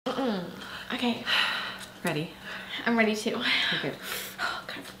Okay. Ready? I'm ready too. Okay. Oh,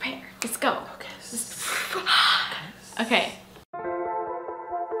 gotta prepare. Let's go. Okay. Okay.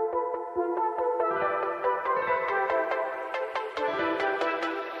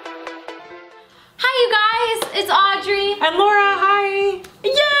 Hi, you guys. It's Audrey. And Laura, hi. Yay!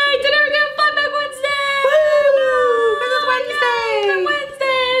 Today we're doing Fun Bag Wednesday. Woo! Because it's Wednesday. It's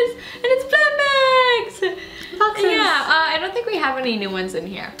Wednesdays, and it's fun bags. Boxes. Yeah. I don't think we have any new ones in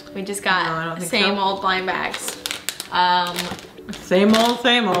here. We just got same old blind bags. Same old,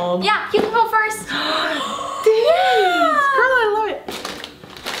 same old. Yeah, you can go first. Yes! Girl, I love it.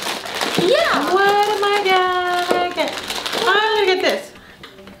 Yeah. What am I gonna get? I'm gonna get this.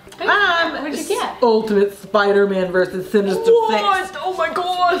 What'd you get? Ultimate Spider-Man versus Sinister Six. Oh my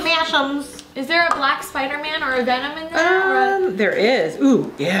god. Mash'ems. Is there a black Spider-Man or a Venom in there? There is.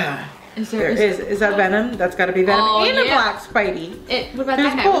 Ooh, yeah. There is. Is that Venom? That's gotta be Venom. Oh, and a yeah. black Spidey. What about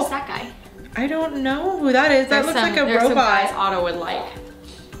There's that guy? both. What's that guy? I don't know who that is. That looks like a Some guys robot. Otto would like.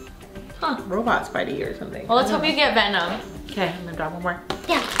 Huh. Robot Spidey or something. Well, let's hope you get Venom. Okay, I'm gonna drop one more.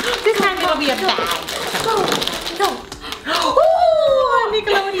 Yeah. This time it'll be a bag. Go. Go. Oh,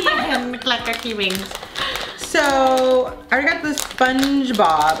 Nickelodeon Clucker key rings. So, I already got the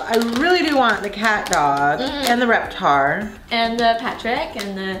SpongeBob. I really do want the cat dog and the Reptar. And the Patrick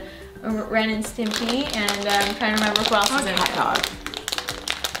and the Ren and Stimpy and I'm trying to remember who else is in cat there. dog.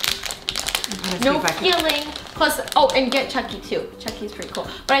 No feeling. Plus, oh, and get Chucky too. Chucky's pretty cool.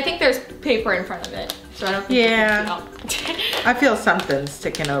 But I think there's paper in front of it. So I don't think I feel something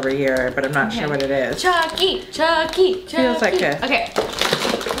sticking over here, but I'm not sure what it is. Chucky. Feels like a... Okay.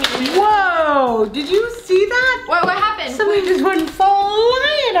 Whoa! Did you see that? What happened? Something just went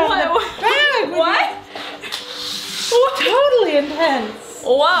flying on the bag. What? Totally intense.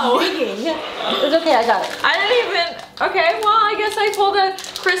 Whoa. It's okay, I got it. I didn't even... Okay, well, I guess I pulled a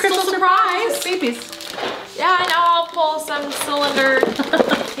crystal surprise. Babies. Yeah, now I'll pull some cylinder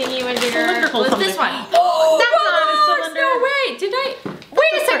thingy with your... What's this one? Oh, that's Roblox! not a cylinder. No way!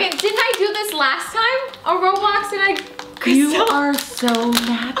 Wait a second, didn't I do this last time? A Roblox and I... You are so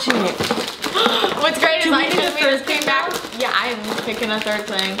magic. What's great is Do we I need just a third came back. Yeah, I'm picking a third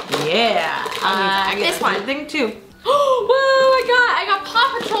thing. Yeah. I this get one. thing too. Whoa, I got Paw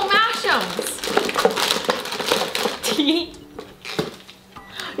Patrol Mashems.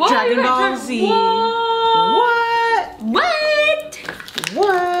 Dragon Ball Z.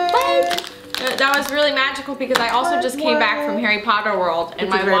 What? That was really magical because I also just came back from Harry Potter World and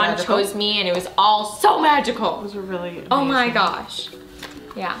my wand chose me and it was all so magical. Those were really amazing. Oh my gosh.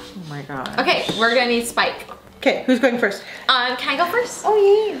 Yeah. Oh my god. Okay, we're gonna need Spike. Okay, who's going first? Can I go first? Oh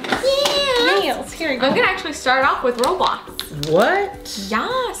yeah. Yeah. Nails. Here we go. I'm gonna actually start off with Roblox. What?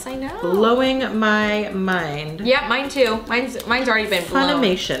 Yes, I know. Blowing my mind. Yeah, mine too. Mine's already been blown.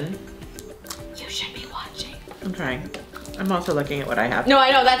 Funimation. You should be watching. I'm trying. I'm also looking at what I have. No, I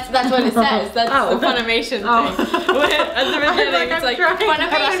know, that's what it says. That's the Funimation thing. At the beginning, it's like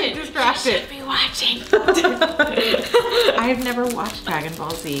Funimation. You should be watching. I've never watched Dragon Ball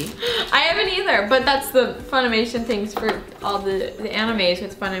Z. I haven't either, but that's the Funimation things for all the animes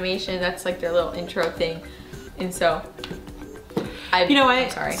with Funimation. That's like their little intro thing. And so, you know what? I'm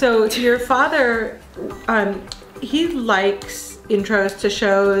sorry. So your father, he likes intros to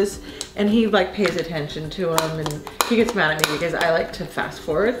shows and he like pays attention to them and he gets mad at me because I like to fast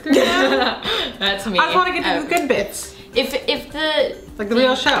forward through them. That's me. I just want to get to the good bits. If the like the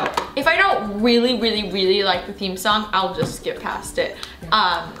real show. If I don't really like the theme song, I'll just skip past it.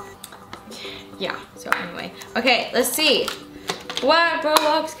 Yeah, so anyway. Okay, let's see. What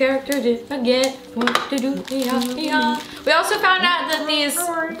Roblox character did I get? What to do? We also found out that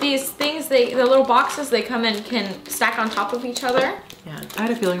these things, the little boxes they come in can stack on top of each other. Yeah, I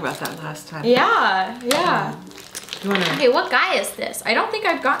had a feeling about that last time. Yeah. Okay, what guy is this? I don't think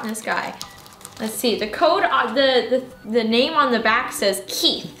I've gotten this guy. Let's see. The code, the name on the back says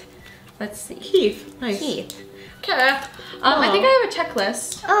Keith. Let's see. Keith. Nice. Keith. Okay. I think I have a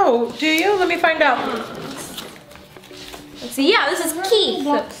checklist. Oh, do you? Let me find out. Let's see. Yeah, this is Keith.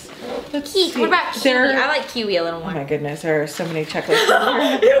 Let's Keith. see. What about Kiwi? I like Kiwi a little more. Oh my goodness, there are so many checklists.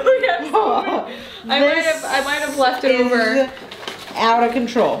 I might have left it over. Out of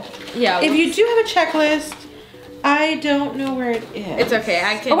control. Yeah. If you do have a checklist, I don't know where it is. It's okay.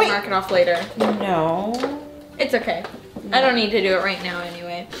 I can mark it off later. No. It's okay. I don't need to do it right now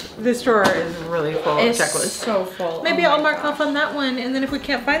anyway. This drawer is really full of checklists. It's so full. Maybe I'll mark off on that one, and then if we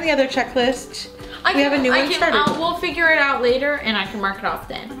can't find the other checklist, we have a new one started. We'll figure it out later, and I can mark it off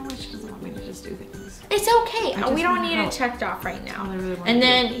then. I don't know why she doesn't want me to just do things. It's okay. We don't need it checked off right now. Really and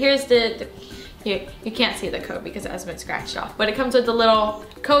then here's the You can't see the code because it has been scratched off. But it comes with the little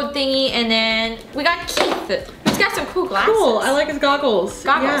code thingy, and then we got Keith. He's got some cool glasses. Cool, I like his goggles.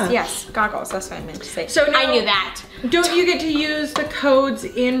 Goggles, yes, goggles. That's what I meant to say. So now, I knew that. Don't you get to use the codes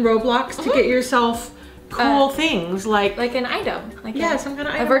in Roblox to get yourself cool things like an item? Like some kind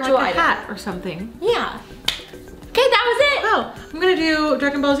of item, a virtual like a item. hat or something. Yeah. Okay, that was it. Oh, I'm gonna do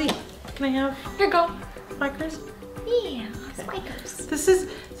Dragon Ball Z. Can I have Here you go. spikers? Yeah, spikers. This is,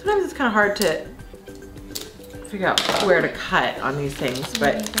 sometimes it's kind of hard to figure out where to cut on these things,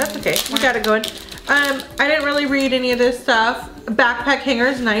 but that's okay. We got it going. I didn't really read any of this stuff. Backpack hanger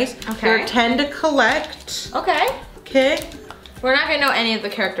is nice. Okay. There are 10 to collect. Okay. Okay. We're not gonna know any of the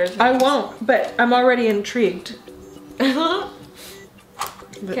characters' names. I won't, but I'm already intrigued.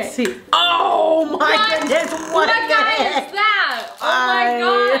 Let's see. Oh my goodness! What guy is that? Oh my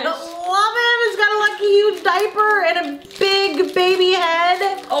gosh! I love him. He's got a lucky huge diaper and a big baby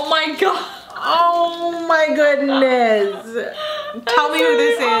head. Oh my god! Oh my goodness! Tell me who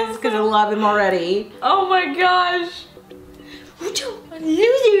this is because I love him already. Oh my gosh! Oh,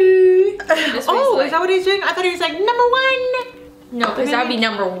 is that what he's doing? I thought he was like #1. No, because that would be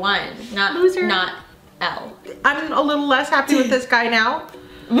 #1, not Loser. not L. I'm a little less happy with this guy now.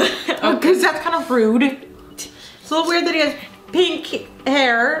 Because that's kind of rude. It's a little weird that he has pink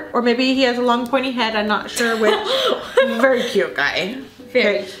hair, or maybe he has a long pointy head. I'm not sure which. Very cute guy.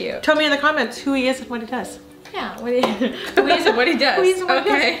 Very cute. Tell me in the comments who he is and what he does. Yeah, who he is and what he does. Who he is and what he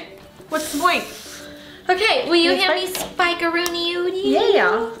okay. does. What's the point? Okay, will you Yes, hand me Spike-a-rooney-oodie?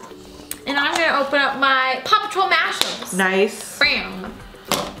 Yeah. And I'm gonna open up my Paw Patrol mashups. Nice. Bam.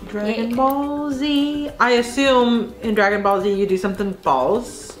 Dragon Ball Z. I assume in Dragon Ball Z you do something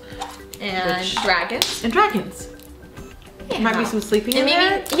balls. And dragons. And dragons. Yeah. Might be some sleeping And in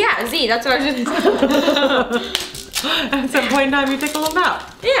maybe, there. yeah, Z, that's what I was just At some point in time you take a little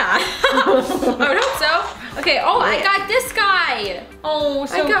nap. Yeah. I would hope so. Okay, oh, yeah. I got this guy. Oh,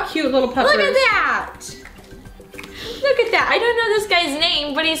 so cute little puppers. Look at that. Look at that. I don't know this guy's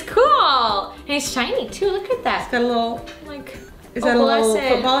name, but he's cool. And he's shiny too. Look at that. It's got a little, like, is that a little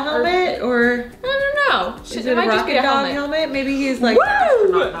football helmet or? I don't know. Is it a rocket dog helmet? Maybe he's like, Woo!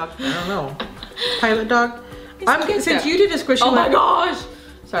 I don't know. Pilot dog. Since you did a squishy one. Oh my gosh.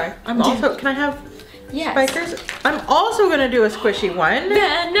 Sorry. I'm also, can I have yes. spikers? I'm also gonna do a squishy one.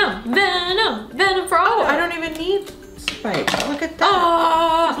 Venom for all. Oh, I don't even need spikes. Look at that.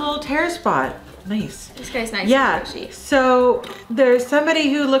 Oh. There's a little tear spot. Nice. This guy's nice. Yeah. So there's somebody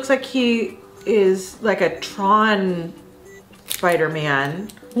who looks like he is like a Tron Spider-Man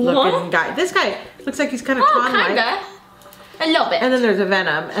looking guy. This guy looks like he's kind of Tron-like. Kinda. A little bit. And then there's a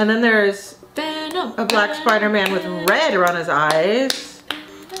Venom. And then there's Venom. a black Spider-Man with red around his eyes.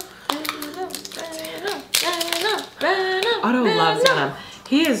 Otto loves Venom.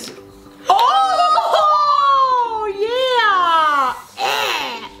 He is. Oh yeah!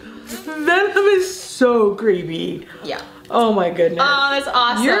 Venom is so creepy. Yeah. Oh my goodness. Oh, that's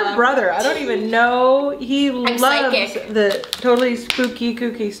awesome. Your brother, I don't even know. He loves psychic. the totally spooky,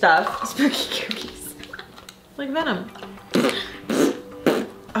 kooky stuff. Spooky cookies. Like Venom.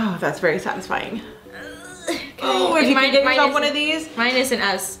 Oh, that's very satisfying. Oh, if you can get yourself one of these. Mine isn't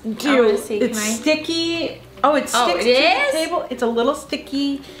as Dude, it's sticky. Oh, it sticks to the table. It's a little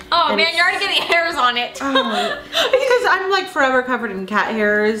sticky. Oh man, you're already getting hairs on it. Because I'm like forever covered in cat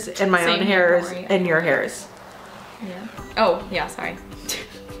hairs and my own hairs and your hairs. Yeah. Oh, yeah, sorry.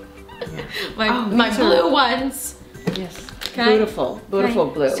 Yeah. My blue ones. Yes. Beautiful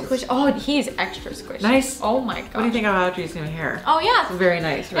blue. Squish. Oh, he's extra squishy. Nice. Oh my god. What do you think about Audrey's new hair? Oh yeah. It's very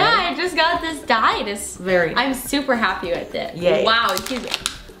nice, right? Yeah, I just got this dyed. It's very nice. I'm super happy with it. Yay. Wow,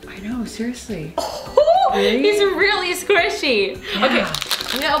 I know, seriously. Really? He's really squishy. Yeah. Okay,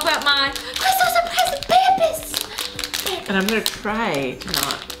 I'm gonna open up my Crystal Surprise Babies. And I'm gonna try to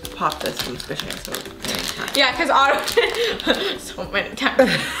not pop this from squishing so many times. Yeah, because Otto so many times.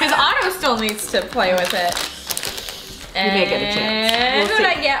 Because Otto still needs to play with it. You may get a chance. What did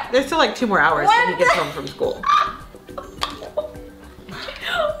I get? There's still like 2 more hours till he gets home from school.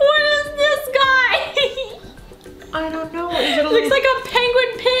 What is this guy? I don't know. Is it Looks like a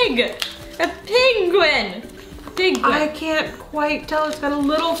penguin pig. A penguin. I can't quite tell. It's got a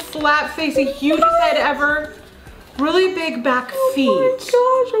little flat face, a hugest head ever. Really big back feet. Oh my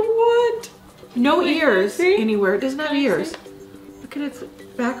gosh, what? No ears anywhere. It doesn't have ears. Look at its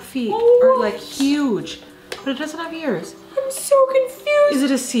back feet. Are like huge. But it doesn't have ears. I'm so confused. Is it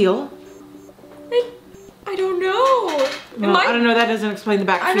a seal? I don't know. Well, I don't know. That doesn't explain the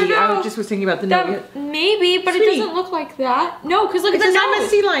back feet. I just was thinking about the nose. Maybe, but it doesn't look like that. No, because look at the nose. I'm a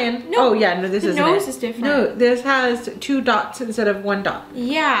sea lion. No. Oh yeah, no, this isn't it. The nose is different. No, this has 2 dots instead of 1 dot.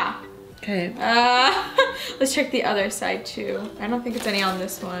 Yeah. Okay. Let's check the other side too. I don't think it's any on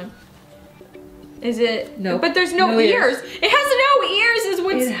this one. Is it? No. But there's no ears. It has no ears is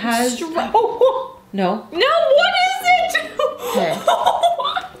what's... It has... Oh. No. No, what is it? Okay.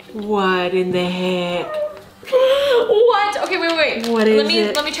 What in the heck? What? Okay, wait. What is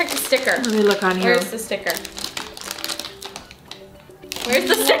it? Let me check the sticker. Let me look on here. Where's the sticker? Where's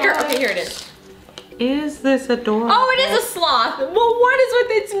the sticker? Okay, here it is. Is this adorable? Oh, it is a sloth. Well, what is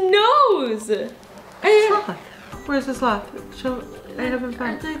with its nose? Sloth. Where's the sloth? Show. I haven't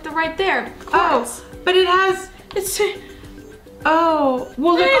found. Right there. Oh, but it has. It's. Oh,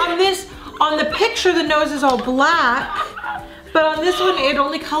 well, look on this. On the picture, the nose is all black, but on this one, it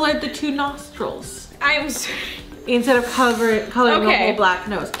only colored the 2 nostrils. Instead of coloring the whole black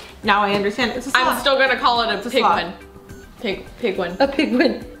nose. Now I understand. It's a sloth. I'm still gonna call it a pigwin. Pigwin. A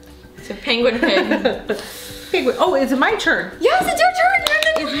pigwin. It's a penguin pig. Pigwin. Oh, is it my turn? Yes, it's your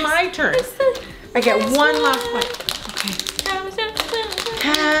turn. It's my turn. I get one last one. Okay.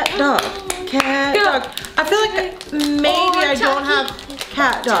 Cat, dog. Cat, dog. I feel like maybe I don't have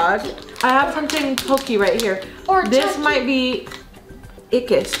cat, dog. I have something pokey right here. Or this might be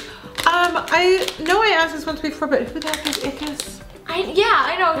Ickis. I know I asked this once before, but who the heck is Ickis? Yeah,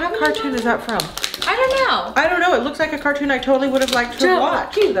 I know. What cartoon is that from? I don't know. I don't know. It looks like a cartoon I totally would have liked to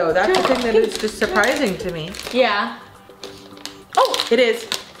watch, though. That's the thing that is just surprising to me. Yeah. Oh, it is.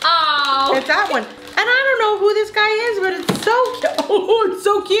 Oh. It's that one. And I don't know who this guy is, but it's so cute. Oh, it's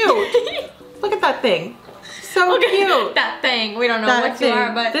so cute. Look at that thing. So cute. That thing. We don't know what you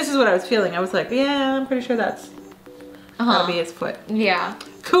are, but this is what I was feeling. I was like, yeah, I'm pretty sure that's gotta be his foot. Yeah.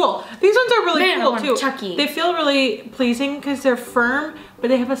 Cool. These ones are really cool too. Chucky. They feel really pleasing because they're firm, but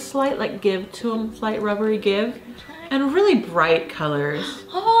they have a slight give to them, slight rubbery give, and really bright colors.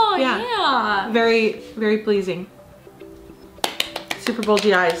 Oh yeah. Very, very pleasing. Super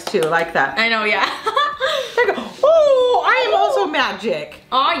bulgy eyes too, like that. I know, yeah. There you go. Oh, I am also magic.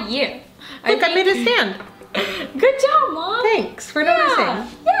 Oh yeah. Look, I made a stand. Good job, Mom. Thanks for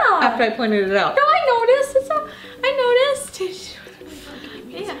noticing. Yeah. After I pointed it out. No, I noticed. I noticed.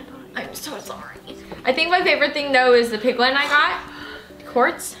 Yeah. I'm so sorry. I think my favorite thing though is the pigwin I got.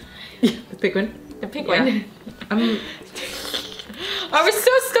 Quartz. Yeah, the pigwin. The pigwin. Yeah. I was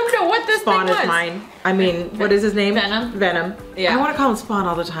so stoked at what this Spawn thing was. is mine. I mean, what is his name? Venom. Venom. Yeah. I want to call him Spawn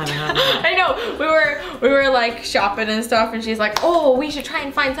all the time. I know. We were like shopping and stuff, and she's like, "Oh, we should try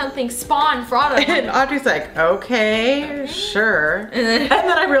and find something Spawn for Autumn." And Audrey's like, "Okay, sure." And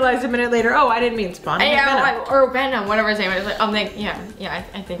then I realized a minute later, oh, I didn't mean Spawn. Venom. Or Venom, whatever his name is. Like, I'm like, yeah.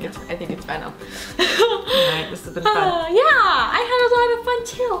 I think it's Venom. Alright, this has been fun. Yeah, I had a lot of fun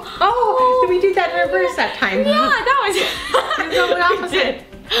too. Oh, did we do that in reverse that time? Yeah, that was totally opposite.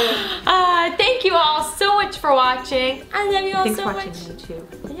 Thank you all so much for watching. I love you all Thanks so for much. watching me too.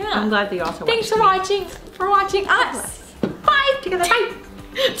 Yeah. I'm glad that you also Thanks watched for watching us. Bye. Together.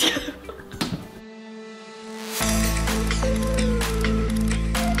 Bye.